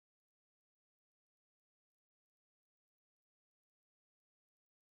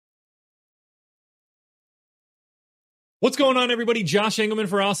What's going on, everybody? Josh Engelman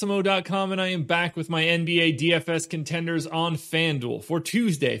for Awesemo.com, and I am back with my NBA DFS contenders on FanDuel for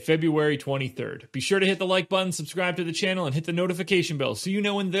Tuesday, February 23rd. Be sure to hit the like button, subscribe to the channel, and hit the notification bell so you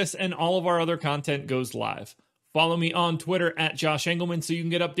know when this and all of our other content goes live. Follow me on Twitter at Josh Engelman so you can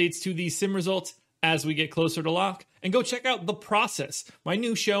get updates to these sim results as we get closer to lock. And go check out The Process, my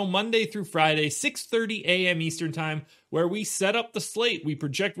new show Monday through Friday, 6:30 a.m. Eastern Time, where we set up the slate, we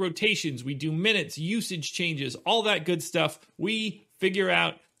project rotations, we do minutes, usage changes, all that good stuff. We figure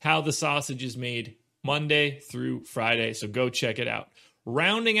out how the sausage is made Monday through Friday, so go check it out.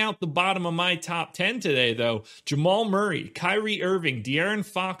 Rounding out the bottom of my top 10 today, though, Jamal Murray, Kyrie Irving, De'Aaron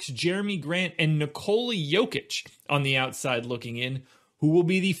Fox, Jeremy Grant, and Nikola Jokic on the outside looking in. Who will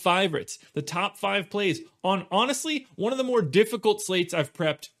be the favorites? The top 5 plays on, honestly, one of the more difficult slates I've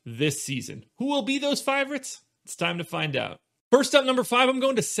prepped this season. Who will be those favorites? It's time to find out. First up, number 5, I'm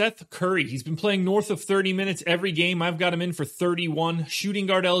going to Seth Curry. He's been playing north of 30 minutes every game. I've got him in for 31. Shooting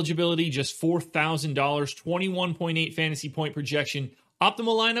guard eligibility, just $4,000. 21.8 fantasy point projection.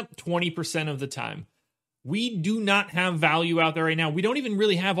 Optimal lineup, 20% of the time. We do not have value out there right now. We don't even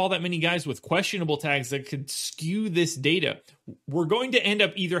really have all that many guys with questionable tags that could skew this data. We're going to end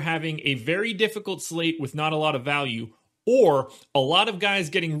up either having a very difficult slate with not a lot of value, or a lot of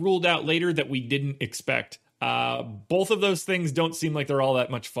guys getting ruled out later that we didn't expect. Both of those things don't seem like they're all that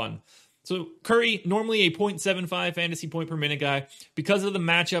much fun. So Curry, normally a 0.75 fantasy point per minute guy. Because of the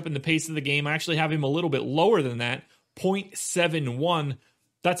matchup and the pace of the game, I actually have him a little bit lower than that, 0.71.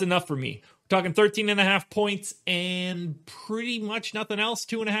 That's enough for me. Talking 13.5 points and pretty much nothing else.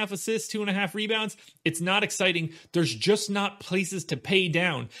 2.5 assists, 2.5 rebounds. It's not exciting. There's just not places to pay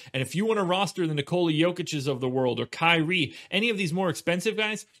down. And if you want to roster the Nikola Jokic's of the world or Kyrie, any of these more expensive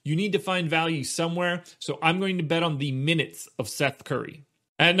guys, you need to find value somewhere. So I'm going to bet on the minutes of Seth Curry.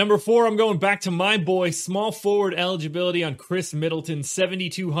 At number 4, I'm going back to my boy, small forward eligibility on Chris Middleton,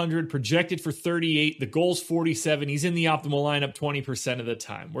 7,200, projected for 38. The goal's 47. He's in the optimal lineup 20% of the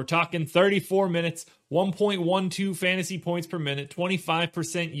time. We're talking 34 minutes, 1.12 fantasy points per minute,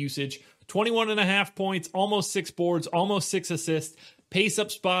 25% usage, 21.5 points, almost 6 boards, almost 6 assists, pace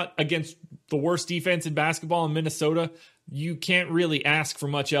up spot against the worst defense in basketball in Minnesota. You can't really ask for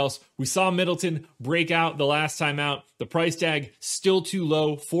much else. We saw Middleton break out the last time out. The price tag still too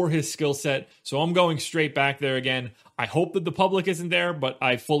low for his skill set, so I'm going straight back there again. I hope that the public isn't there, but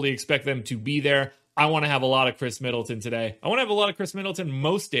I fully expect them to be there. I want to have a lot of Chris Middleton today. I want to have a lot of Chris Middleton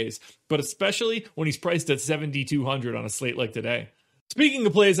most days, but especially when he's priced at 7,200 on a slate like today. Speaking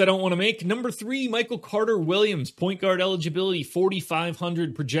of plays I don't want to make, number 3, Michael Carter-Williams, point guard eligibility,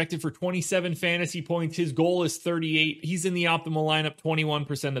 4,500, projected for 27 fantasy points. His goal is 38. He's in the optimal lineup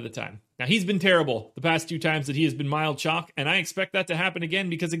 21% of the time. Now, he's been terrible the past 2 times that he has been mild chalk, and I expect that to happen again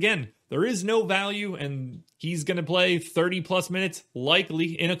because, again, there is no value, and he's going to play 30-plus minutes,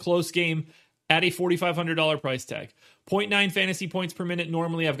 likely, in a close game at a $4,500 price tag. 0.9 fantasy points per minute.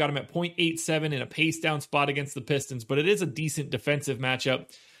 Normally, I've got him at 0.87 in a pace down spot against the Pistons, but it is a decent defensive matchup.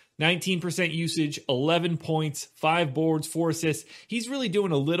 19% usage, 11 points, 5 boards, 4 assists. He's really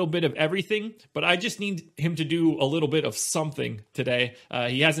doing a little bit of everything, but I just need him to do a little bit of something today.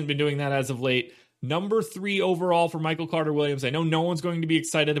 He hasn't been doing that as of late. Number 3 overall for Michael Carter-Williams. I know no one's going to be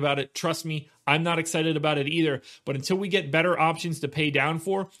excited about it. Trust me, I'm not excited about it either. But until we get better options to pay down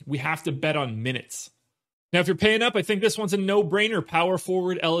for, we have to bet on minutes. Now, if you're paying up, I think this one's a no-brainer. Power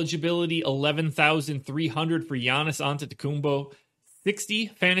forward eligibility, 11,300 for Giannis Antetokounmpo. 60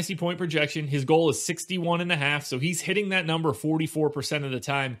 fantasy point projection. His goal is 61.5, so he's hitting that number 44% of the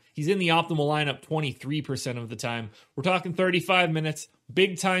time. He's in the optimal lineup 23% of the time. We're talking 35 minutes,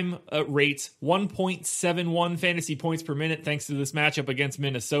 big-time rates, 1.71 fantasy points per minute thanks to this matchup against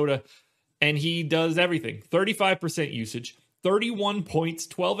Minnesota, and he does everything. 35% usage, 31 points,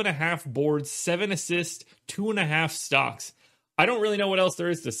 12.5 boards, 7 assists, 2.5 stocks. I don't really know what else there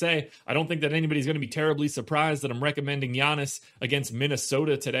is to say. I don't think that anybody's going to be terribly surprised that I'm recommending Giannis against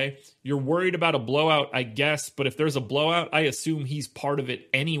Minnesota today. You're worried about a blowout, I guess, but if there's a blowout, I assume he's part of it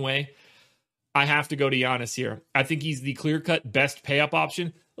anyway. I have to go to Giannis here. I think he's the clear-cut best pay-up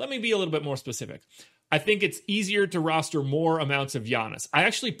option. Let me be a little bit more specific. I think it's easier to roster more amounts of Giannis. I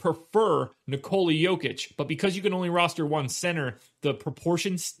actually prefer Nikola Jokic, but because you can only roster one center, the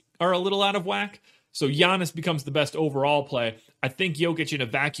proportions are a little out of whack. So Giannis becomes the best overall play. I think Jokic in a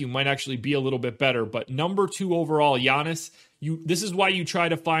vacuum might actually be a little bit better, but number 2 overall, Giannis, this is why you try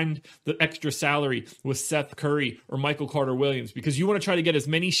to find the extra salary with Seth Curry or Michael Carter-Williams, because you want to try to get as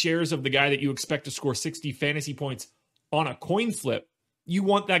many shares of the guy that you expect to score 60 fantasy points on a coin flip. You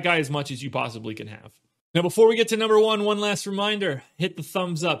want that guy as much as you possibly can have. Now, before we get to number one last reminder, hit the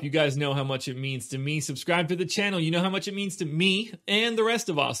thumbs up. You guys know how much it means to me. Subscribe to the channel. You know how much it means to me and the rest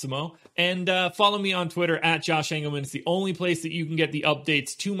of Awesemo. And follow me on Twitter at Josh Engelman. It's the only place that you can get the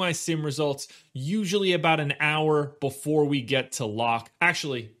updates to my sim results, usually about an hour before we get to lock.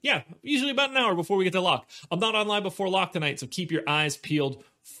 Actually, yeah, usually about an hour before we get to lock. I'm not on live before lock tonight, so keep your eyes peeled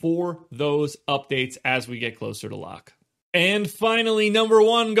for those updates as we get closer to lock. And finally, number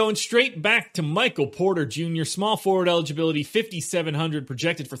one, going straight back to Michael Porter Jr. Small forward eligibility, 5,700,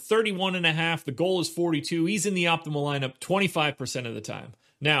 projected for 31.5. The goal is 42. He's in the optimal lineup 25% of the time.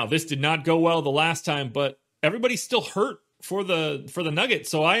 Now, this did not go well the last time, but everybody's still hurt for the Nuggets,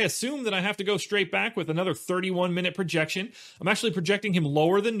 so I assume that I have to go straight back with another 31-minute projection. I'm actually projecting him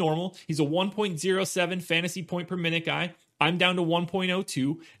lower than normal. He's a 1.07 fantasy point per minute guy. I'm down to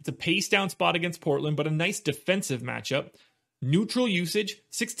 1.02. It's a pace down spot against Portland, but a nice defensive matchup. Neutral usage,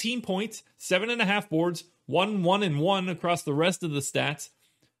 16 points, 7.5 boards, 1 across the rest of the stats.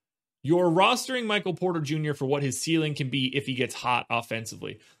 You're rostering Michael Porter Jr. for what his ceiling can be if he gets hot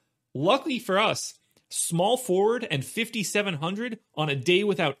offensively. Luckily for us, small forward and 5,700 on a day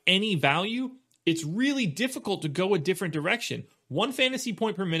without any value, it's really difficult to go a different direction. 1 fantasy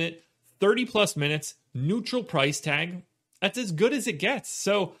point per minute, 30 plus minutes, neutral price tag. That's as good as it gets.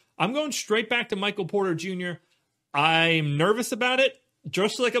 So I'm going straight back to Michael Porter Jr. I'm nervous about it,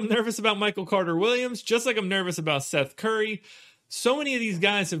 just like I'm nervous about Michael Carter-Williams, just like I'm nervous about Seth Curry. So many of these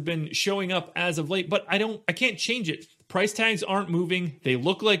guys have been showing up as of late, but I can't change it. Price tags aren't moving. They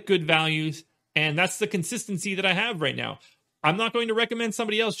look like good values, and that's the consistency that I have right now. I'm not going to recommend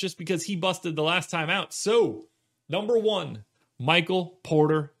somebody else just because he busted the last time out. So, number one, Michael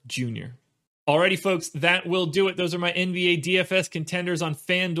Porter Jr. Alrighty, folks, that will do it. Those are my NBA DFS contenders on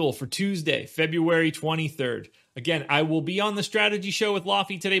FanDuel for Tuesday, February 23rd. Again, I will be on the strategy show with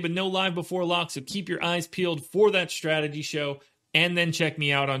Lofty today, but no live before lock, so keep your eyes peeled for that strategy show, and then check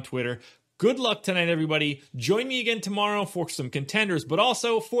me out on Twitter. Good luck tonight, everybody. Join me again tomorrow for some contenders, but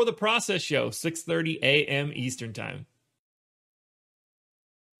also for the process show, 6:30 a.m. Eastern Time.